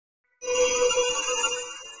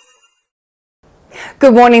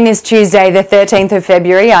Good morning this Tuesday, the 13th of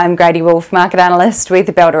February. I'm Grady Wolf, market analyst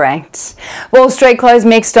with Bell Direct. Wall Street closed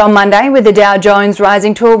mixed on Monday, with the Dow Jones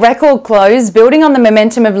rising to a record close, building on the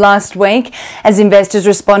momentum of last week as investors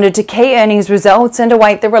responded to key earnings results and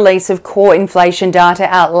await the release of core inflation data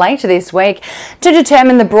out later this week to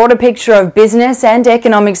determine the broader picture of business and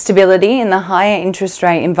economic stability in the higher interest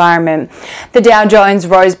rate environment. The Dow Jones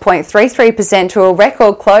rose 0.33% to a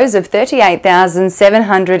record close of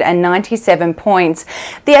 38,797 points.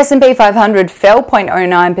 The S&P 500 fell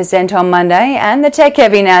 0.09% on Monday, and the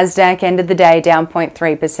tech-heavy Nasdaq ended the day down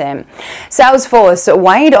 0.3%. Salesforce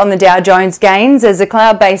weighed on the Dow Jones gains as a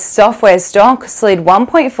cloud-based software stock slid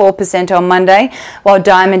 1.4% on Monday, while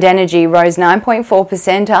Diamond Energy rose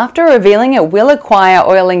 9.4% after revealing it will acquire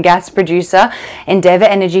oil and gas producer Endeavour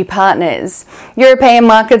Energy Partners. European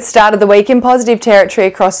markets started the week in positive territory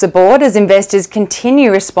across the board as investors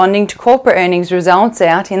continue responding to corporate earnings results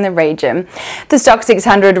out in the region. The Stock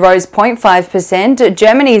 600 rose 0.5%,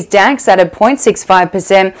 Germany's DAX added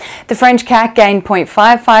 0.65%, the French CAC gained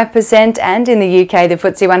 0.55%, and in the UK the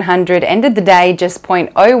FTSE 100 ended the day just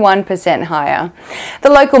 0.01% higher.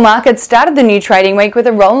 The local market started the new trading week with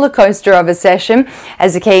a rollercoaster of a session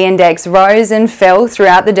as the key index rose and fell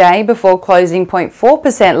throughout the day before closing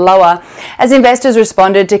 0.4% lower as investors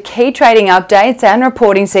responded to key trading updates and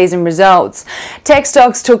reporting season results. Tech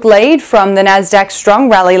stocks took lead from the Nasdaq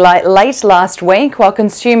strong rally late last week, while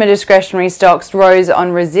consumer discretionary stocks rose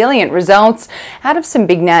on resilient results out of some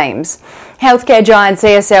big names. Healthcare giant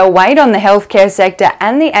CSL weighed on the healthcare sector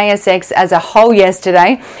and the ASX as a whole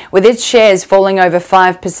yesterday, with its shares falling over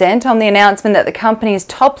 5% on the announcement that the company's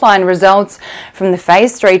top-line results from the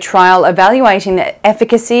Phase 3 trial evaluating the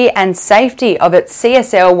efficacy and safety of its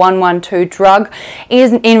CSL 112 drug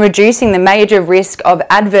in reducing the major risk of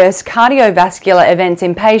adverse cardiovascular events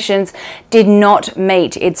in patients did not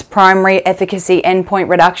meet its primary efficacy endpoint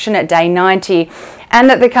reduction at day 90. And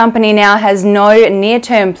that the company now has no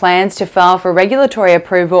near-term plans to file for regulatory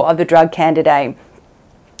approval of the drug candidate.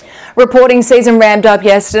 Reporting season ramped up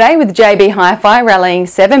yesterday, with JB Hi-Fi rallying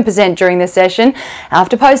 7% during the session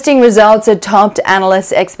after posting results that topped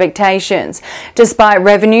analysts' expectations. Despite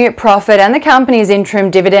revenue, profit and the company's interim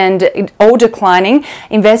dividend all declining,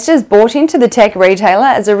 investors bought into the tech retailer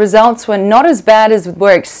as the results were not as bad as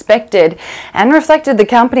were expected and reflected the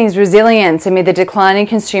company's resilience amid the declining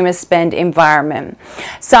consumer spend environment.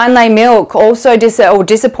 Synlait Milk also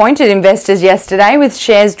disappointed investors yesterday, with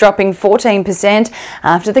shares dropping 14%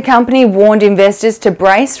 after the company warned investors to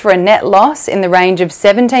brace for a net loss in the range of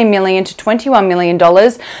 $17 million to $21 million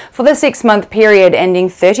for the 6-month period ending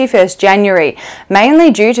 31st January,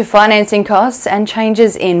 mainly due to financing costs and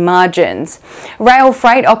changes in margins. Rail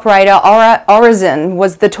freight operator Aurizon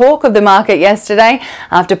was the talk of the market yesterday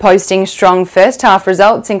after posting strong first half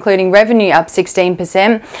results, including revenue up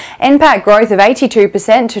 16%, NPAT growth of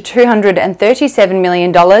 82% to $237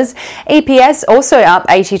 million, EPS also up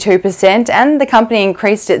 82%, and the company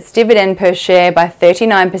increased its dividend per share by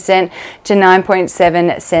 39% to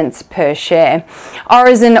 9.7 cents per share.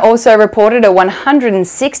 Aurizon also reported a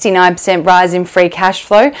 169% rise in free cash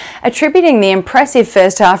flow, attributing the impressive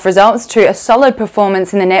first half results to a solid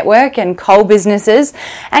performance in the network and coal businesses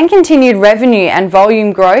and continued revenue and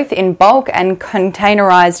volume growth in bulk and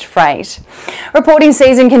containerised freight. Reporting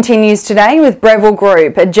season continues today, with Breville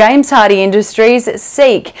Group, James Hardie Industries,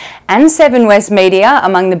 Seek and Seven West Media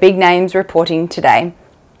among the big names reporting today.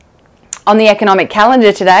 On the economic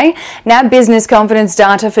calendar today, NAB Business Confidence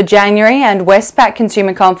data for January and Westpac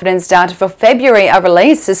Consumer Confidence data for February are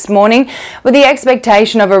released this morning, with the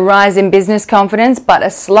expectation of a rise in business confidence but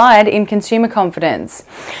a slide in consumer confidence.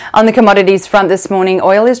 On the commodities front this morning,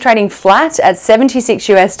 oil is trading flat at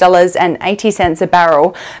 $76.80 a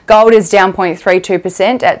barrel. Gold is down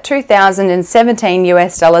 0.32% at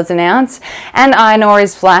 $2,017 an ounce, and iron ore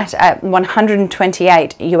is flat at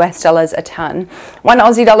 $128 a tonne. One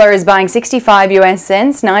Aussie dollar is buying 65 US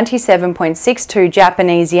cents, 97.62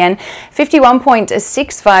 Japanese yen,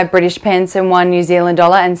 51.65 British pence, and 1 New Zealand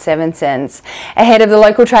dollar and 7 cents. Ahead of the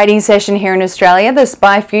local trading session here in Australia, the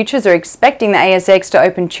SPI futures are expecting the ASX to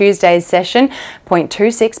open Tuesday's session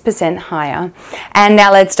 0.26% higher. And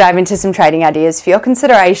now let's dive into some trading ideas for your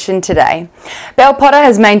consideration today. Bell Potter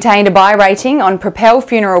has maintained a buy rating on Propel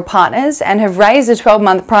Funeral Partners and have raised a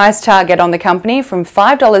 12-month price target on the company from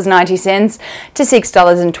 $5.90 to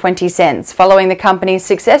 $6.20. Following the company's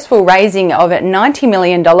successful raising of $90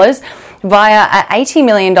 million via an $80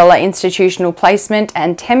 million institutional placement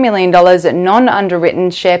and $10 million non-underwritten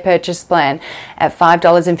share purchase plan at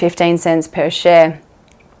 $5.15 per share.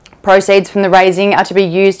 Proceeds from the raising are to be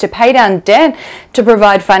used to pay down debt to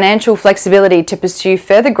provide financial flexibility to pursue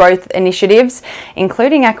further growth initiatives,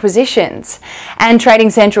 including acquisitions. And Trading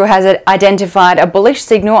Central has identified a bullish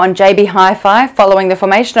signal on JB Hi-Fi following the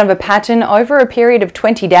formation of a pattern over a period of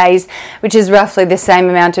 20 days, which is roughly the same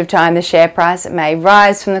amount of time the share price may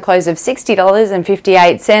rise from the close of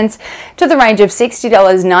 $60.58 to the range of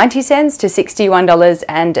 $60.90 to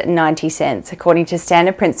 $61.90, according to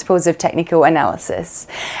standard principles of technical analysis.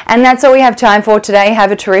 And that's all we have time for today.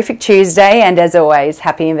 Have a terrific Tuesday, and as always,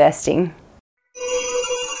 happy investing.